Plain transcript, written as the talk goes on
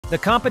The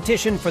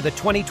competition for the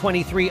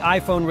 2023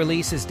 iPhone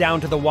release is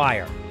down to the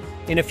wire.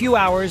 In a few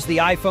hours, the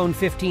iPhone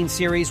 15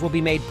 series will be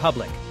made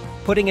public,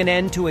 putting an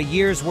end to a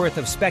year's worth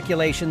of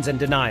speculations and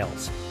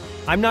denials.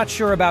 I'm not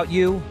sure about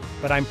you,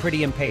 but I'm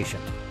pretty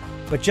impatient.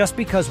 But just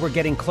because we're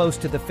getting close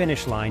to the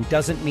finish line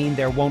doesn't mean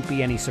there won't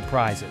be any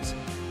surprises.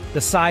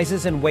 The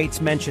sizes and weights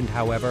mentioned,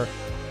 however,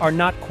 are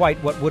not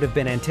quite what would have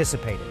been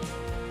anticipated.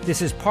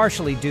 This is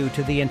partially due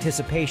to the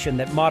anticipation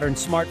that modern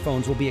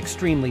smartphones will be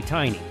extremely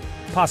tiny,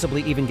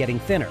 possibly even getting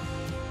thinner.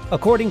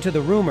 According to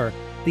the rumor,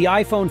 the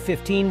iPhone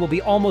 15 will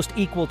be almost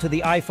equal to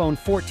the iPhone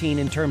 14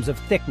 in terms of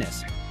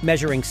thickness,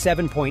 measuring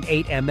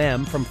 7.8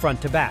 mm from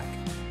front to back.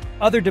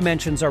 Other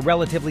dimensions are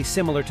relatively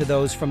similar to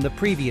those from the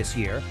previous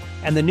year,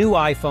 and the new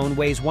iPhone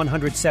weighs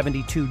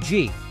 172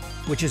 g,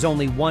 which is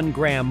only 1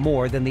 gram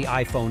more than the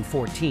iPhone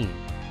 14.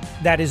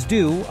 That is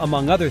due,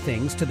 among other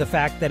things, to the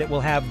fact that it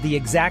will have the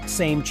exact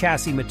same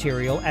chassis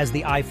material as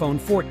the iPhone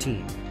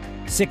 14,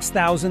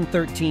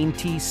 6013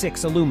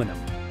 T6 aluminum.